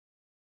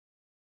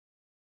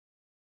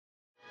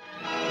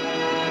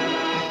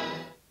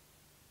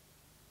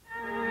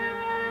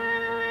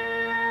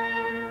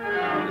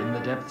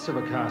depths of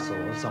a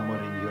castle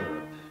somewhere in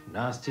Europe,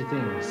 nasty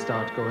things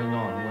start going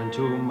on when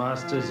two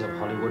masters of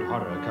Hollywood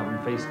horror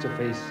come face to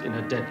face in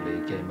a deadly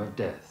game of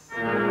death.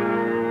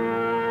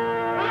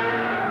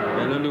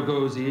 Bela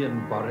Lugosi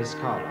and Boris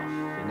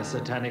Karloff in a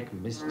satanic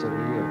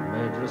mystery of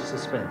murderous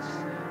suspense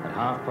at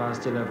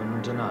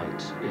 11:30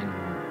 tonight in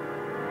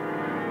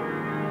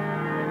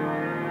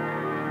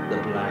The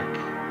Black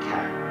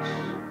Cat.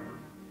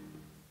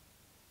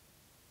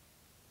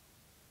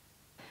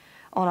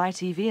 On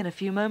ITV in a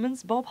few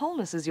moments, Bob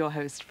Holness is your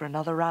host for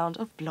another round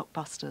of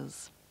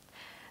blockbusters.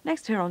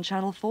 Next here on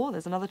Channel 4,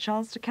 there's another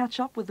chance to catch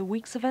up with the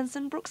week's events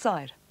in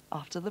Brookside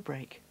after the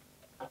break.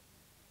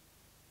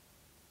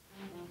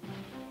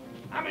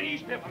 I'm a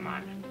newspaper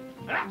man,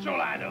 and that's all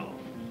I know.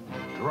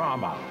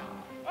 Drama.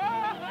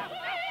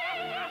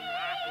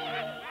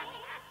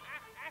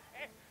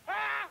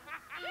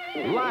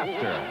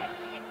 Laughter.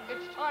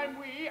 It's time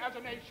we, as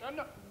a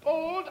nation,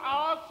 pulled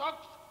our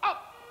socks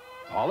up.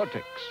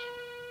 Politics.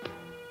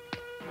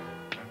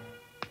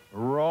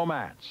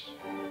 Romance.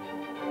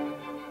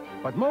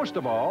 But most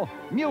of all,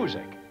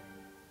 music.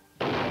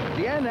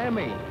 The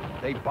NME.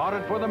 They bought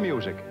it for the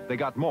music. They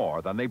got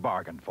more than they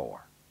bargained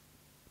for.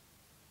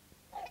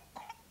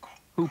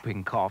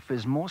 Whooping cough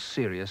is more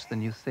serious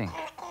than you think,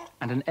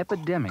 and an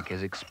epidemic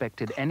is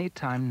expected any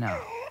time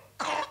now.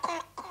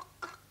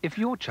 If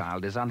your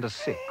child is under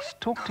 6,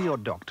 talk to your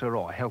doctor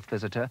or health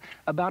visitor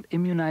about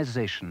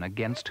immunization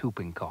against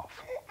whooping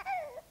cough.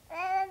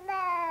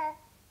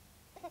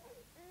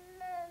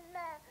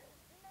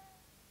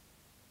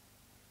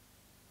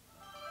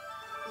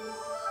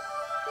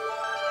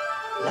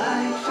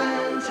 Like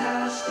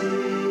fantastic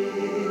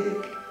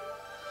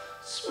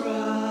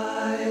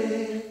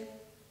Sprite.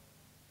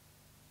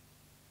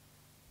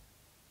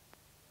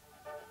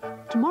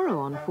 Tomorrow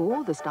on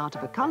 4, the start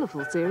of a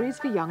colourful series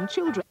for young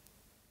children.